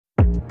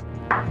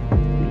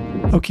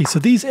Okay, so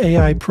these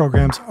AI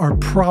programs are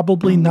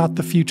probably not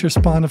the future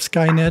spawn of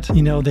Skynet.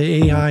 You know,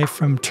 the AI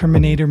from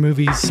Terminator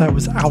movies that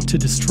was out to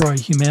destroy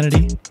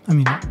humanity. I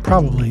mean,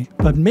 probably.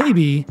 But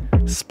maybe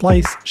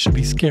Splice should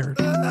be scared,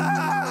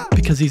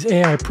 because these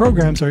AI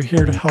programs are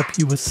here to help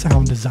you with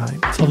sound design.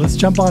 So let's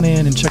jump on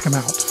in and check them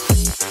out.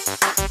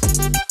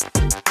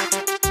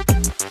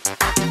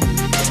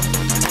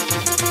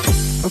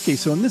 Okay,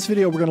 so in this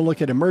video, we're going to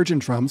look at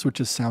Emergent Drums, which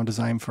is sound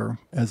design for,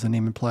 as the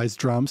name implies,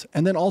 drums,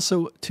 and then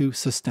also to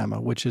Sistema,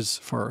 which is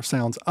for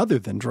sounds other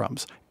than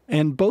drums.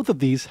 And both of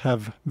these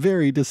have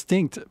very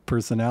distinct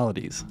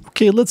personalities.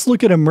 Okay, let's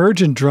look at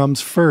Emergent Drums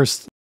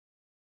first.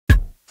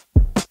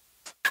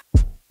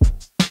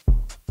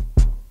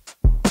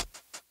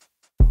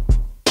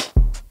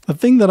 The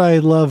thing that I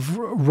love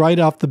right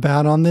off the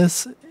bat on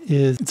this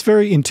is it's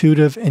very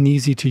intuitive and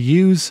easy to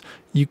use.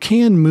 You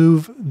can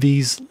move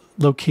these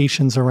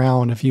locations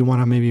around if you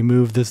want to maybe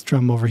move this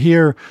drum over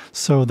here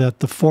so that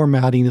the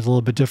formatting is a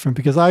little bit different,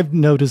 because I've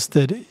noticed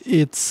that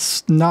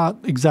it's not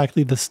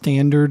exactly the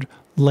standard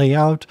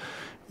layout,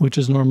 which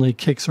is normally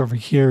kicks over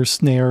here,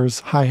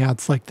 snares,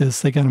 hi-hats like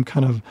this. They get them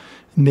kind of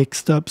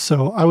mixed up.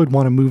 So I would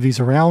want to move these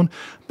around,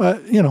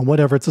 but you know,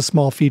 whatever, it's a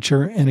small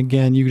feature. And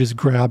again, you just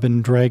grab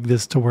and drag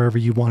this to wherever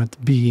you want it to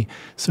be.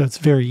 So it's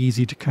very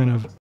easy to kind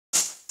of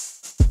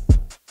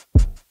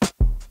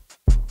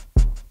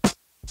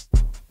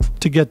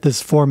to get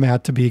this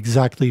format to be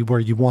exactly where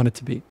you want it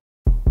to be.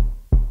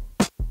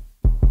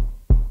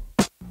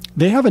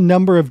 They have a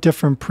number of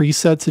different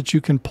presets that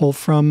you can pull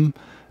from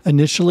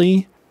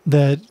initially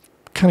that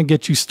kind of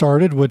get you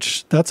started,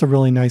 which that's a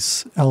really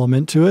nice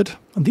element to it.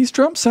 These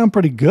drums sound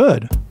pretty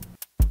good.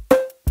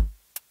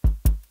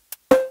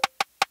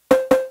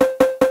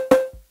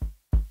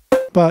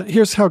 But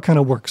here's how it kind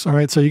of works. All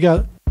right, so you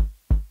got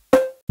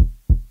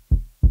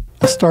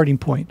a starting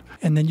point,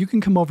 and then you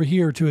can come over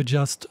here to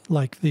adjust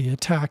like the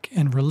attack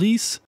and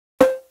release.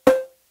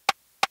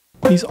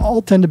 These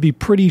all tend to be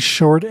pretty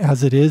short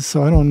as it is,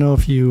 so I don't know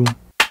if you...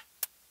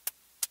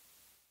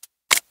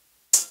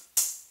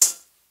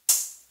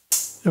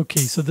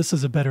 Okay, so this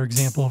is a better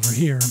example over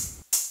here.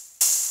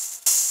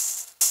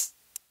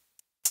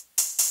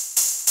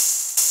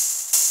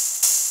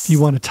 If you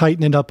want to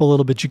tighten it up a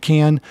little bit, you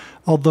can,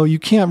 although you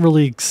can't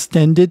really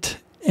extend it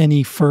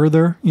any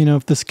further. You know,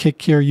 if this kick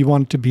here, you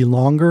want it to be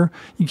longer,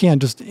 you can't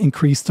just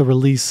increase the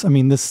release. I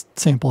mean, this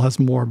sample has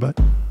more, but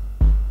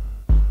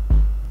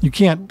you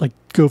can't like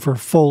go for a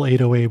full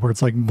 808 where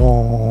it's like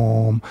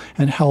boom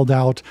and held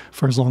out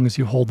for as long as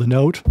you hold the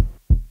note.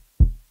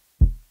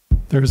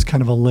 There's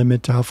kind of a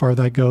limit to how far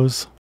that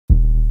goes.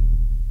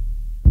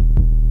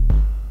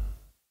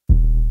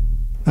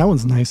 That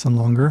one's nice and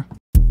longer.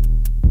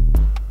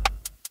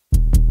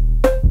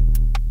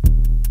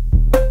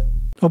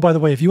 Oh, by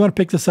the way, if you want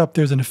to pick this up,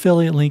 there's an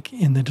affiliate link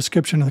in the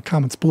description of the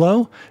comments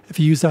below.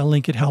 If you use that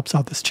link, it helps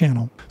out this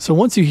channel. So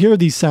once you hear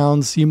these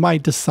sounds, you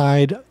might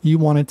decide you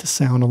want it to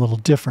sound a little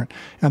different.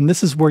 And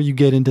this is where you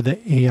get into the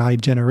AI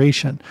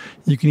generation.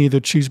 You can either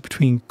choose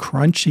between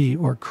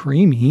crunchy or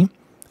creamy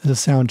as a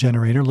sound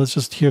generator. Let's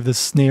just hear this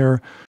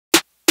snare.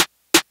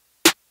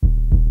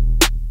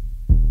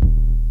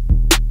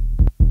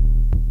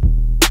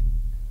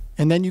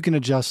 And then you can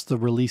adjust the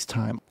release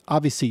time.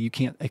 Obviously, you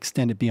can't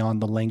extend it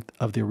beyond the length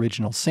of the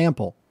original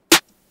sample.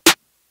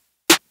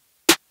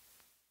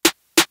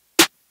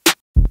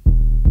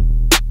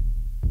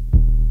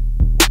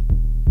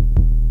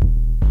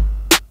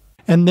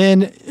 And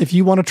then if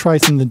you want to try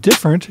something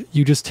different,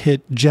 you just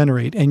hit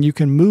generate, and you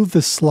can move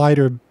the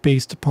slider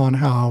based upon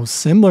how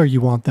similar you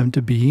want them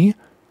to be,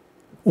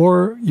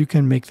 or you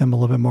can make them a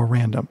little bit more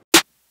random.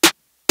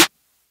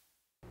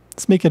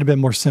 Let's make it a bit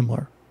more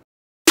similar.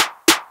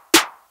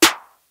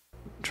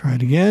 Try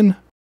it again.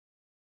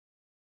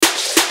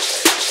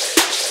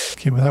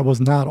 Okay, well, that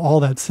was not all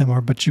that similar,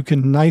 but you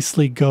can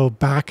nicely go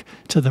back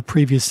to the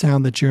previous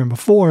sound that you're in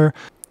before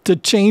to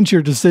change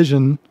your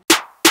decision.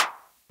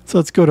 So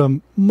let's go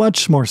to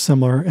much more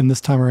similar in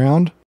this time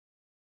around.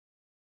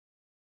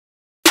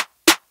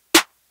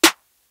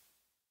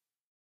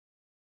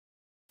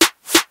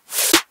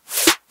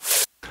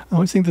 I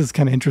always think this is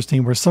kind of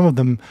interesting where some of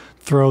them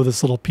throw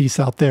this little piece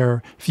out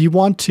there. If you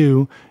want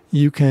to,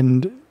 you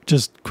can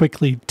just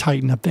quickly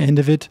tighten up the end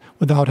of it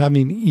without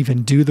having to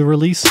even do the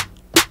release.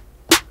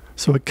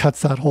 So it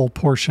cuts that whole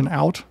portion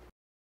out.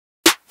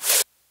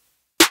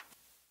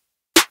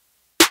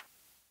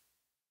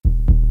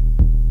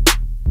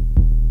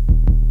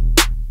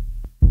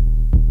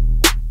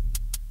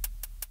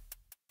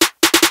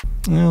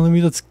 Well,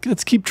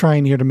 let's keep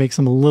trying here to make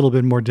some a little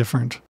bit more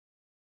different.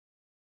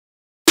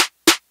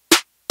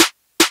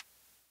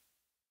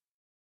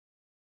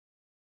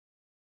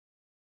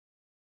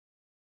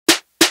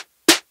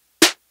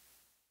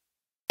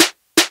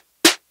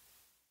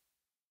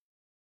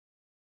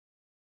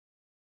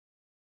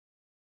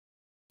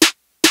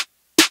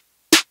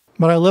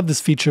 But I love this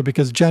feature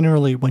because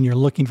generally when you're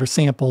looking for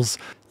samples,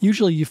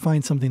 usually you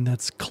find something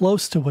that's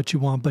close to what you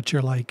want, but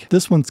you're like,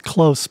 this one's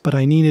close, but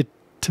I need it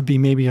to be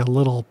maybe a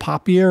little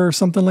poppier or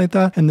something like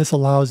that. And this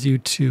allows you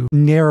to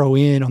narrow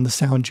in on the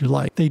sound you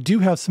like. They do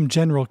have some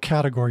general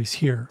categories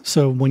here.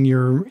 So when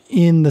you're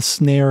in the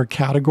snare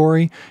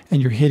category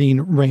and you're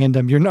hitting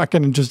random, you're not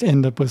going to just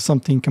end up with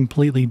something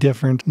completely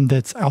different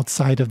that's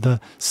outside of the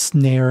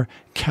snare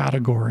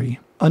category.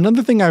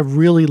 Another thing I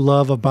really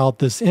love about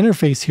this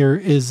interface here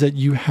is that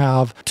you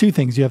have two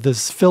things. You have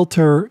this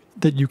filter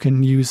that you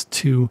can use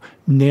to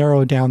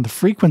narrow down the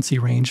frequency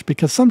range,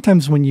 because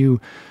sometimes when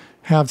you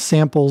have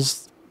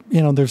samples,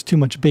 you know, there's too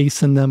much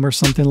bass in them or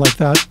something like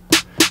that.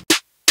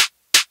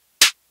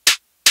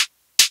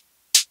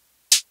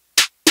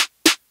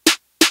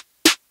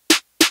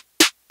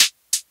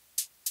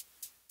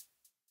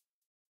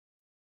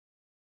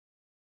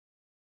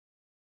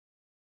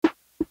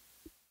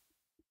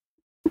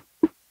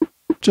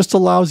 Just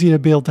allows you to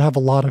be able to have a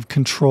lot of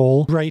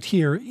control right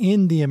here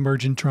in the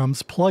Emergent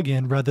Drums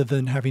plugin rather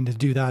than having to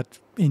do that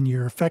in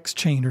your effects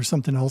chain or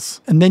something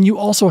else. And then you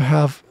also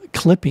have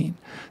clipping.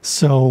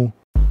 So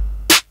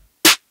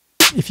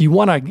if you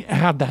want to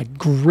add that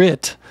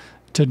grit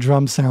to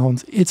drum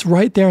sounds, it's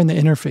right there in the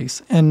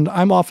interface. And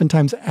I'm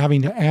oftentimes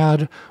having to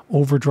add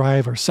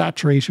overdrive or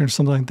saturation or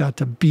something like that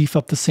to beef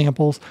up the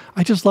samples.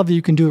 I just love that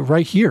you can do it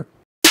right here.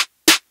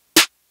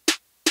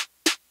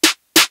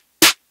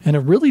 And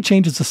it really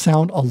changes the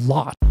sound a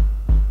lot.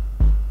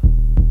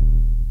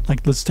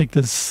 Like, let's take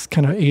this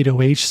kind of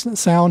 808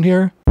 sound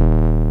here.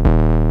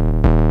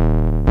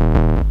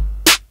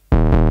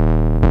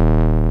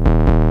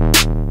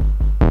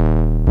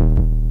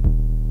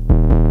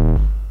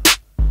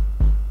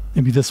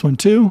 Maybe this one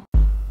too.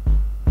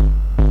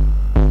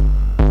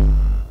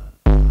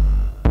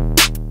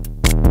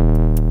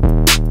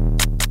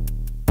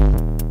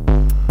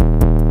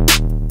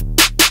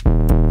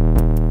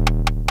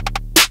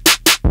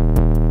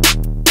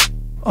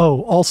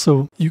 Oh,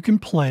 also, you can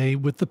play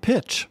with the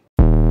pitch.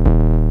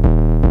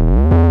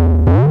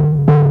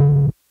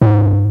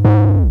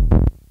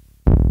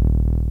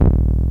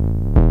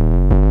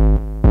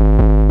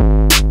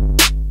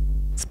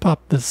 Let's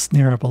pop this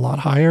snare up a lot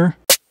higher.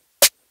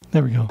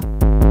 There we go.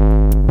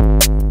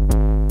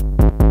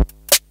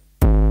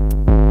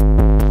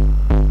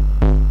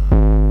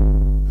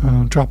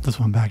 Drop this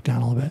one back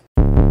down a little bit.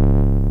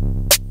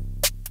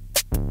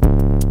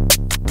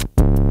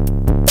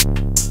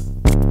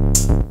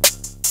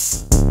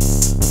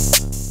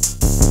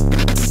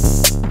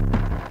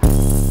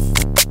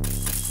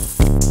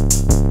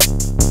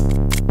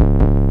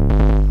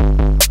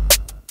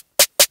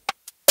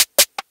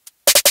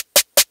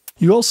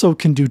 You also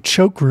can do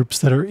choke groups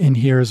that are in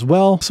here as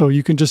well. So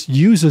you can just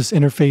use this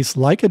interface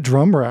like a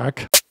drum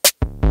rack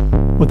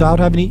without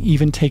having to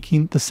even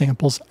taking the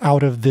samples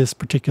out of this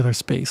particular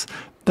space.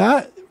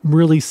 That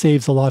really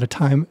saves a lot of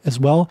time as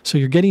well. So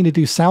you're getting to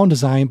do sound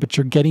design, but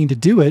you're getting to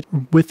do it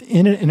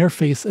within an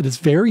interface that is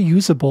very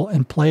usable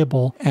and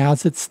playable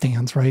as it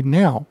stands right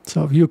now.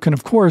 So you can,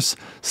 of course,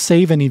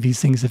 save any of these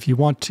things if you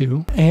want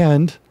to.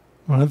 And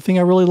one other thing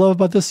I really love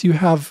about this, you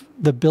have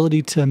the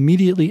ability to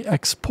immediately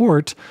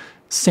export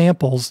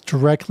samples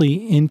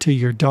directly into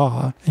your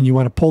DAW. And you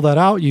want to pull that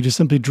out, you just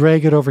simply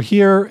drag it over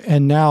here,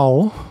 and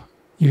now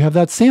you have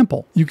that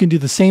sample. You can do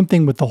the same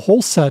thing with the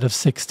whole set of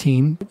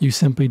 16. You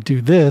simply do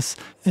this,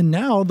 and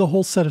now the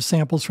whole set of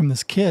samples from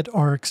this kit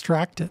are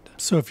extracted.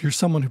 So if you're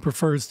someone who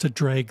prefers to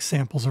drag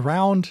samples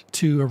around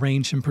to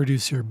arrange and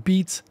produce your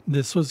beats,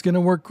 this was going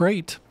to work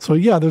great. So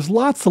yeah, there's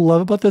lots to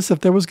love about this. If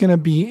there was going to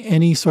be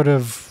any sort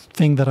of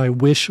thing that I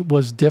wish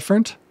was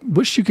different,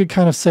 wish you could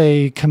kind of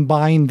say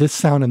combine this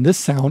sound and this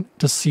sound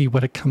to see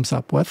what it comes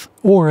up with.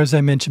 Or as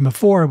I mentioned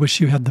before, I wish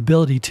you had the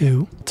ability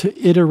to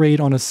iterate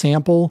on a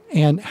sample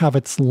and have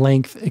its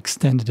length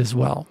extended as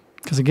well.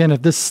 Because again,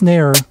 if this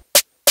snare,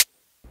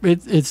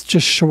 it's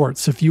just short.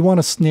 So if you want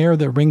a snare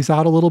that rings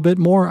out a little bit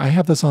more, I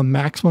have this on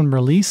maximum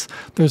release.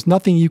 There's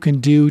nothing you can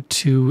do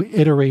to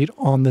iterate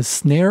on the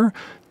snare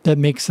that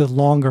makes it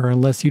longer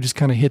unless you just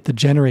kind of hit the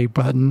generate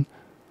button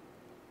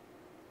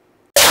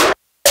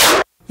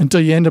until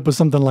you end up with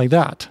something like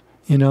that,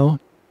 you know?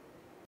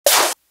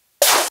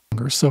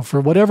 So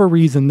for whatever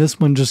reason, this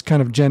one just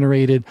kind of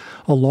generated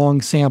a long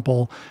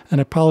sample,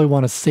 and I probably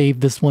want to save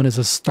this one as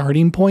a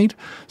starting point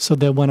so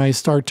that when I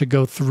start to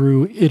go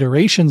through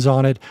iterations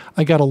on it,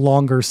 I got a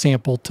longer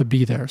sample to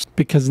be there.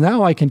 Because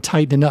now I can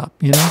tighten it up,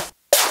 you know?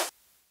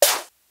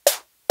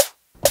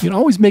 You can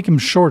always make them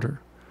shorter.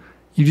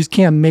 You just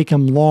can't make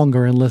them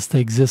longer unless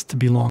they exist to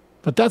be long.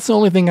 But that's the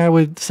only thing I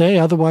would say.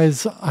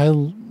 Otherwise, I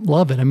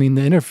love it. I mean,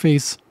 the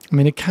interface,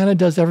 it kind of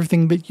does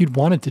everything that you'd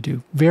want it to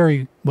do.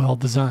 Very well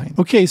designed.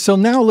 Okay, so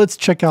now let's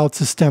check out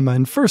Sistema.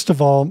 And first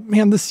of all,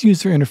 man, this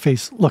user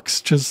interface looks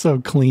just so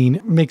clean.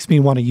 It makes me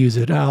want to use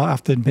it, I'll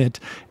have to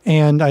admit.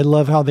 And I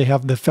love how they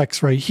have the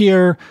effects right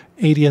here,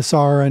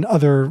 ADSR and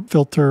other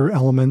filter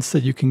elements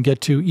that you can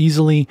get to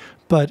easily.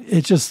 But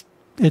it's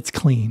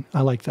clean. I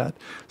like that.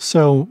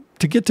 So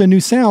to get to a new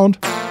sound,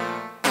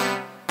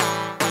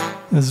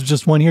 there's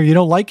just one here. You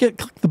don't like it?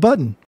 Click the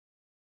button.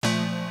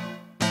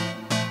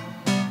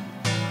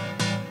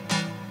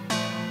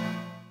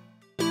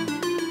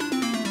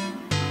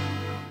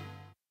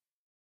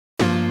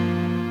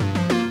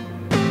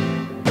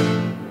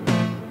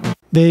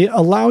 They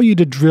allow you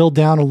to drill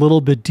down a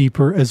little bit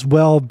deeper as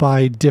well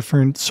by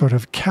different sort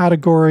of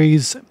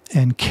categories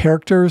and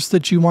characters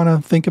that you want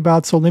to think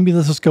about. So maybe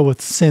let's just go with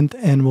synth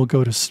and we'll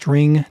go to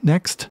string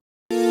next.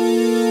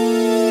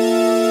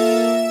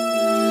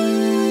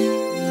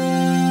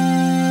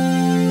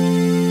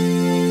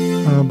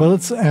 But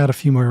let's add a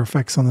few more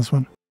effects on this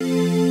one.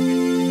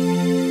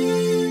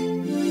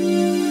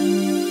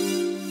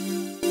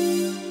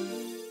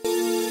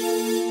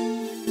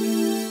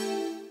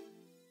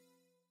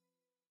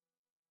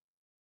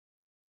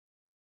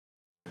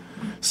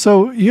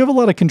 So you have a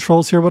lot of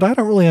controls here. What I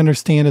don't really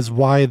understand is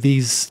why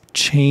these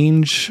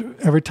change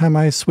every time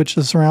I switch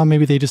this around.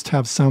 Maybe they just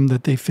have some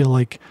that they feel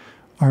like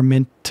are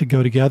meant to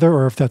go together,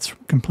 or if that's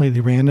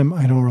completely random,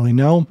 I don't really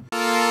know.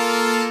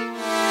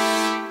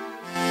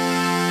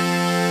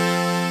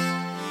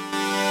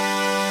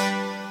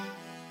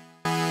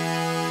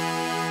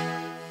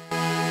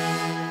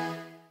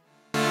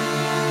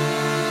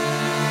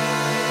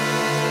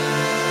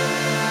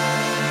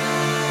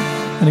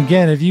 And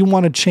again, if you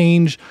want to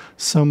change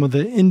some of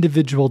the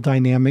individual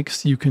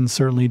dynamics, you can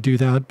certainly do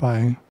that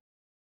by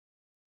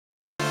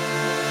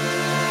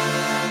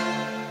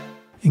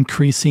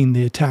increasing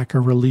the attack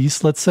or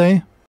release, let's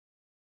say.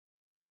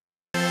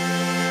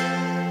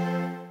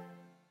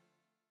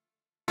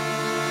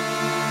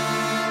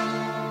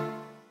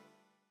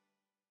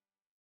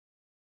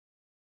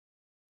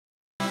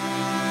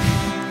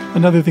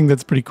 Another thing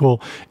that's pretty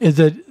cool is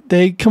that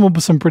they come up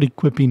with some pretty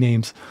quippy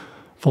names.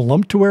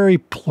 Voluptuary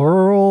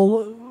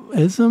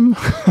pluralism?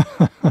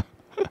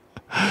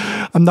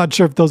 I'm not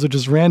sure if those are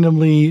just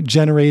randomly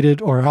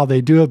generated or how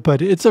they do it,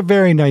 but it's a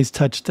very nice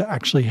touch to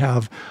actually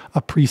have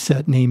a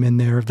preset name in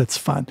there that's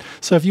fun.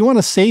 So if you want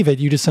to save it,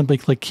 you just simply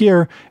click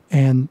here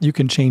and you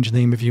can change the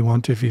name if you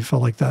want to. If you feel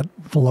like that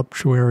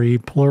voluptuary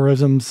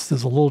pluralism is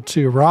a little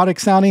too erotic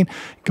sounding,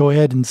 go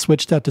ahead and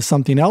switch that to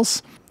something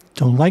else.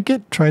 Don't like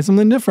it? Try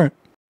something different.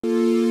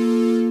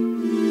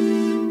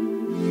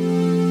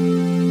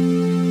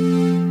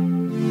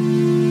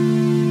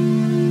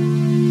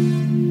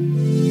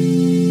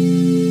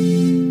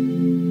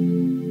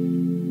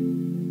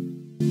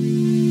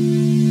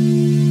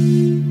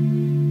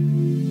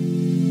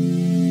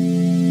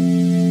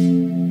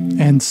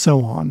 And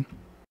so on.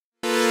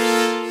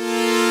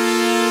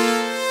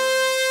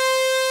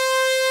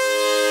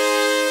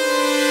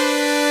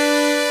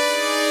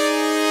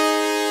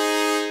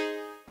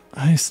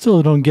 I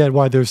still don't get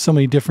why there's so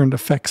many different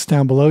effects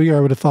down below here.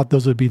 I would have thought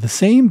those would be the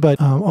same, but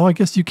oh, I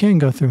guess you can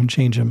go through and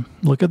change them.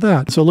 Look at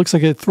that. So it looks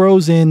like it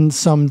throws in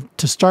some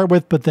to start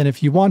with, but then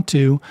if you want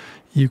to,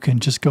 you can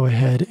just go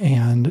ahead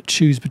and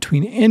choose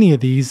between any of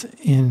these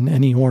in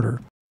any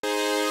order.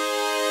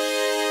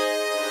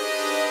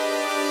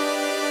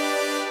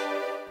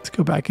 Let's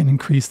go back and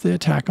increase the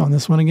attack on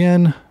this one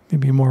again.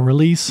 Maybe more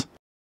release.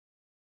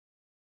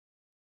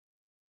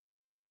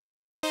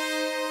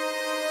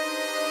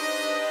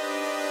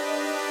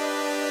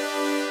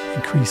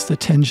 Increase the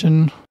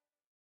tension.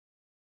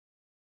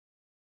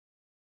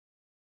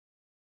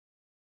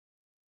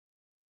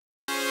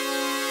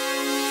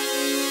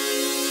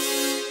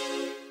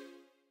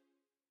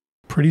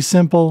 Pretty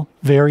simple,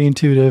 very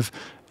intuitive,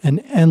 an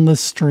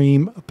endless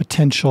stream of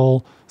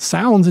potential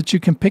sounds that you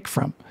can pick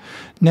from.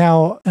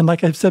 Now, and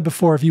like I've said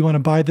before, if you want to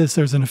buy this,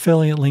 there's an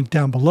affiliate link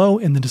down below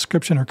in the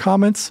description or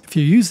comments. If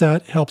you use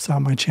that, it helps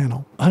out my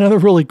channel. Another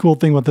really cool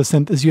thing with the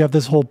synth is you have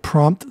this whole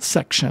prompt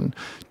section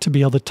to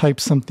be able to type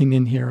something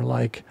in here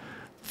like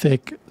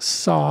thick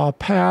saw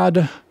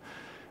pad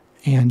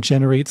and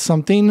generate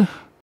something.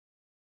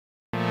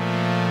 I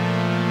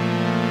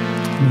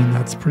mean,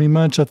 that's pretty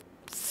much a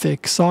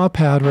thick saw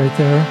pad right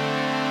there.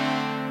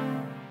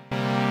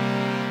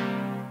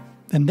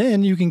 And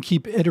then you can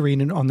keep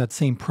iterating on that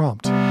same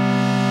prompt. Well,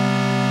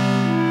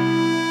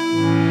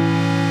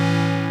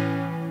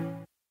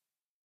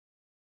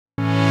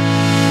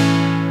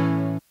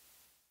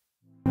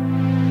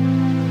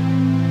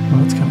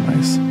 that's kind of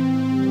nice.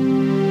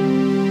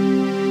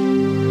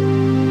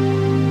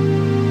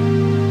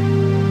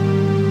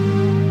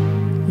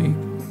 Let me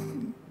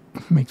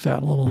make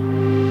that a little...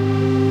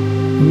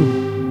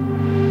 Ooh.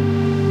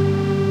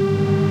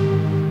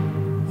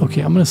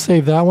 Okay, I'm going to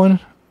save that one.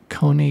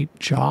 Conate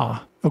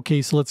jaw.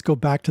 Okay, so let's go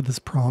back to this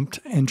prompt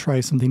and try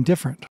something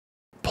different.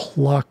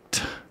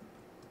 Plucked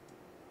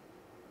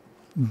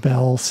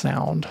bell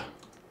sound.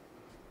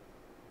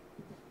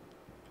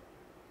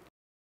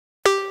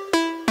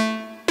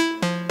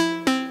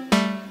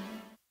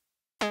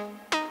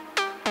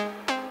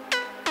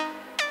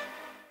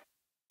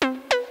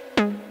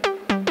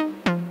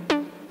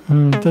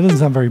 That doesn't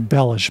sound very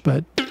bellish,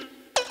 but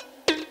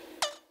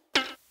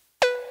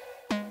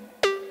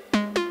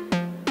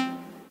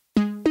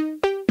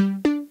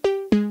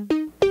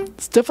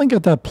it's definitely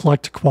got that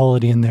plucked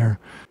quality in there.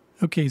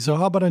 Okay, so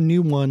how about a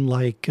new one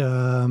like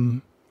a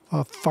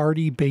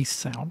farty bass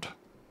sound?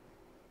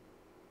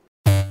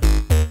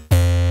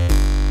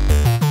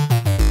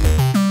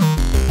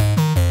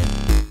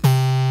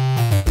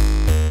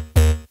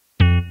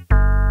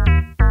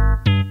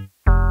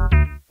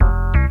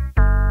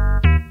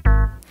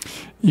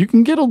 You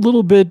can get a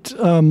little bit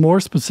more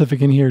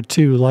specific in here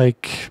too,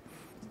 like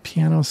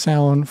piano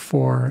sound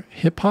for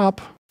hip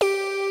hop.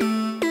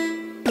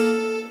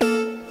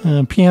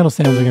 Piano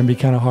sounds are going to be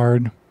kind of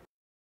hard.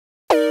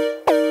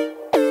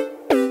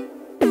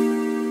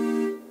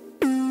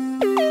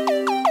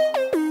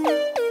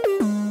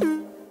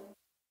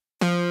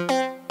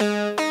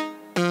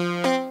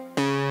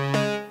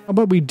 How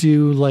about we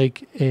do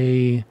like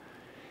a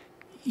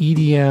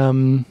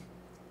EDM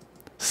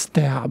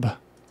stab?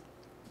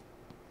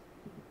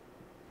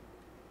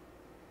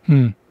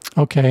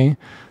 Okay.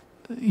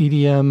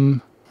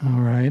 EDM.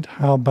 All right.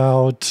 How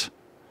about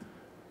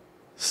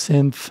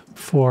synth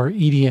for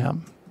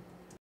EDM?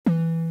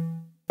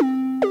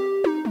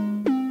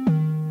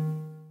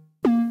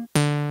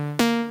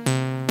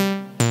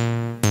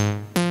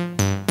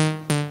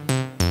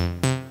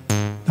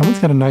 That one's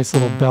got a nice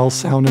little bell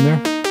sound in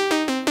there.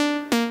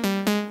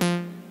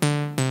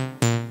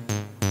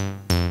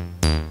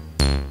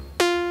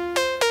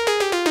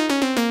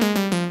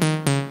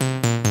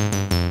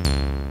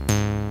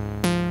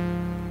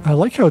 I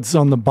like how it's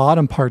on the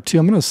bottom part too.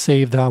 I'm going to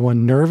save that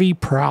one. Nervy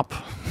prop.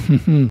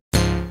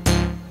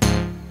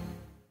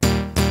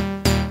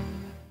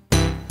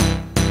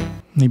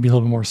 Maybe a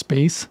little more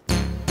space.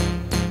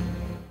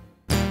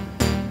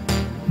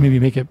 Maybe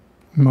make it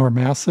more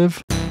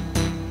massive.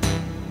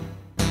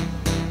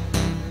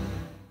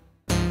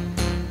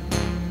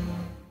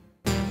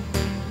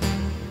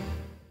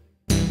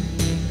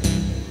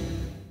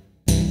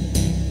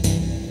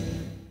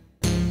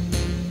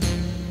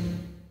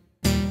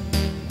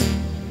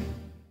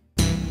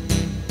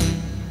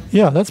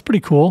 Yeah, that's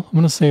pretty cool. I'm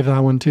going to save that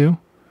one too.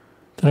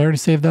 Did I already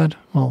save that?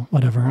 Well,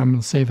 whatever. I'm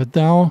going to save it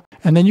now.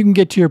 And then you can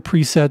get to your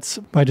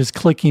presets by just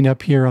clicking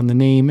up here on the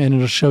name, and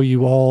it'll show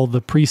you all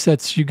the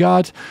presets you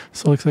got.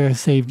 So it looks like I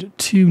saved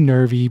 2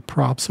 nervy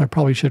props. So I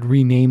probably should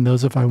rename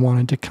those if I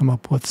wanted to come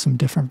up with some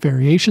different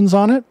variations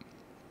on it.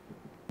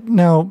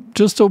 Now,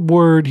 just a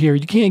word here.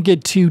 You can't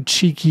get too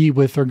cheeky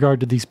with regard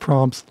to these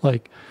prompts,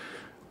 like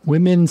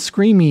women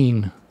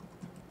screaming.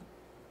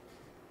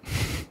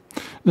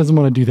 Doesn't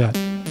want to do that.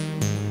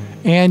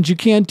 And you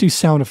can't do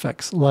sound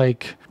effects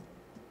like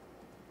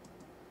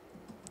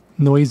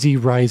noisy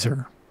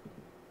riser.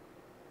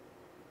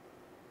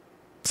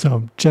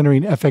 So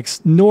generating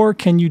FX, nor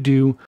can you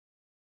do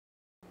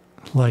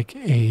like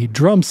a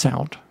drum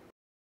sound.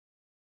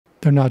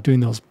 They're not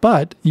doing those,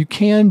 but you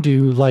can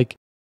do like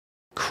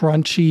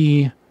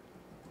crunchy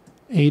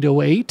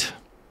 808.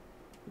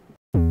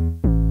 I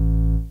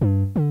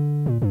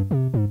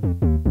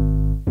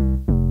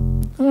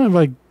don't know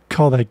if I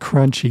call that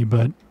crunchy,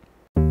 but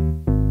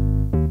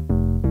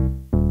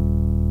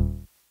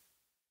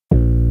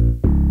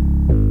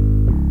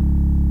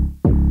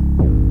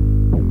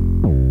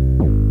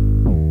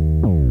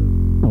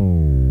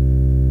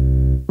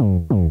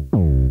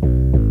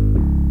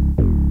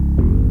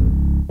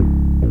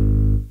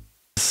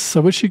I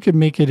wish you could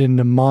make it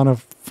into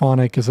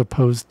monophonic as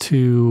opposed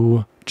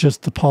to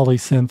just the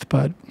polysynth,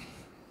 but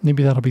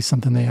maybe that'll be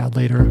something they add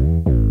later.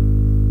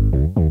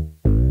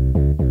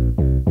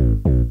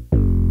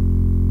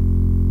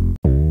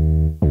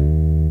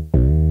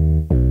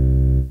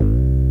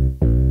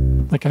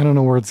 Like, I don't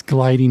know where it's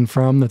gliding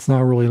from. That's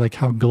not really like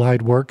how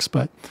glide works,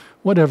 but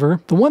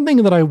whatever. The one thing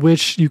that I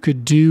wish you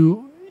could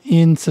do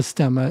in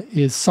Sistema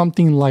is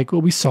something like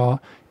what we saw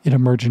in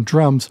Emergent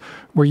Drums,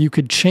 where you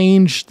could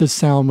change the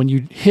sound when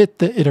you hit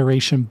the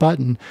iteration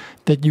button,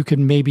 that you could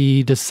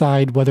maybe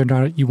decide whether or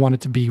not you want it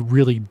to be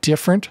really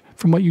different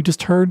from what you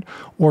just heard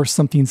or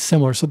something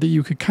similar, so that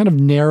you could kind of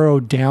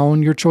narrow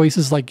down your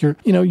choices. Like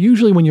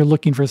usually when you're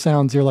looking for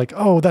sounds, you're like,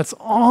 oh, that's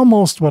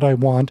almost what I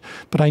want,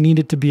 but I need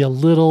it to be a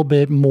little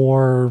bit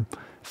more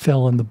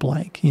fill in the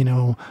blank,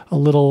 a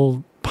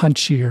little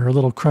punchier, a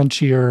little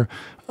crunchier,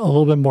 a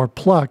little bit more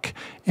pluck,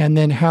 and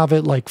then have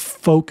it like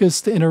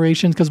focused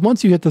iterations. Because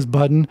once you hit this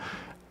button,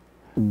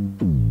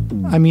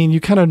 I mean, you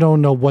kind of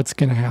don't know what's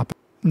going to happen.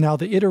 Now,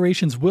 the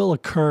iterations will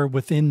occur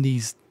within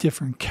these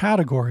different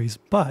categories,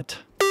 but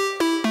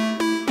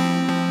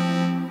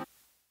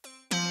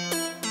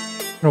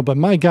but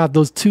my God,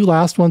 those 2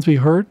 last ones we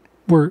heard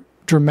were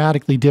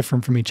dramatically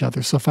different from each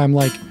other. So if I'm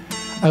like,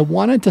 I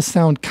want it to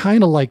sound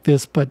kind of like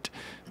this, but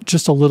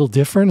just a little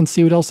different, and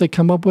see what else they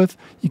come up with,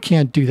 you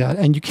can't do that.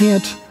 And you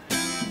can't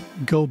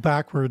go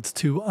backwards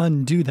to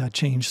undo that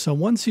change. So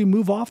once you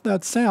move off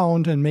that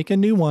sound and make a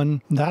new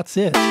one, that's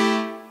it.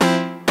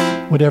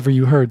 Whatever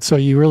you heard. So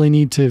you really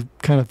need to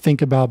kind of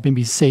think about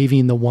maybe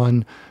saving the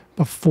one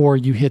before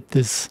you hit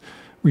this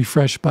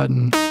refresh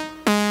button,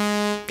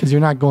 because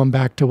you're not going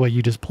back to what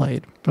you just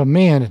played. But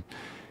man,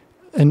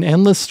 an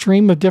endless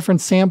stream of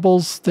different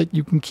samples that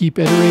you can keep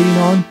iterating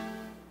on,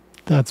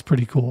 that's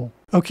pretty cool.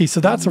 Okay, so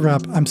that's a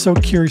wrap. I'm so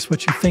curious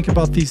what you think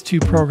about these 2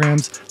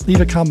 programs.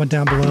 Leave a comment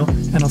down below,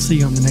 and I'll see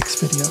you on the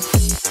next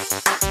video.